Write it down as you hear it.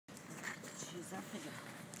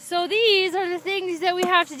So these are the things that we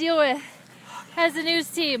have to deal with as a news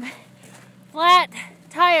team. Flat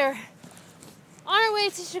tire. On our way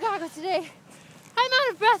to Chicago today. I'm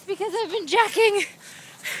out of breath because I've been jacking.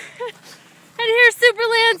 And here's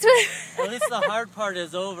Superlands with... At least the hard part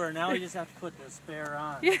is over. Now we just have to put the spare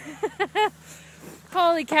on.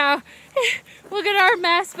 Holy cow. Look at our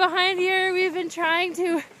mess behind here. We've been trying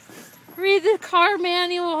to read the car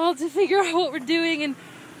manual to figure out what we're doing and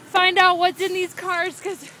find out what's in these cars,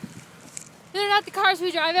 because they're not the cars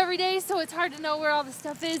we drive every day, so it's hard to know where all the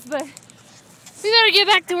stuff is. But we better get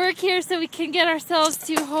back to work here so we can get ourselves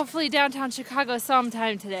to hopefully downtown Chicago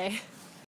sometime today.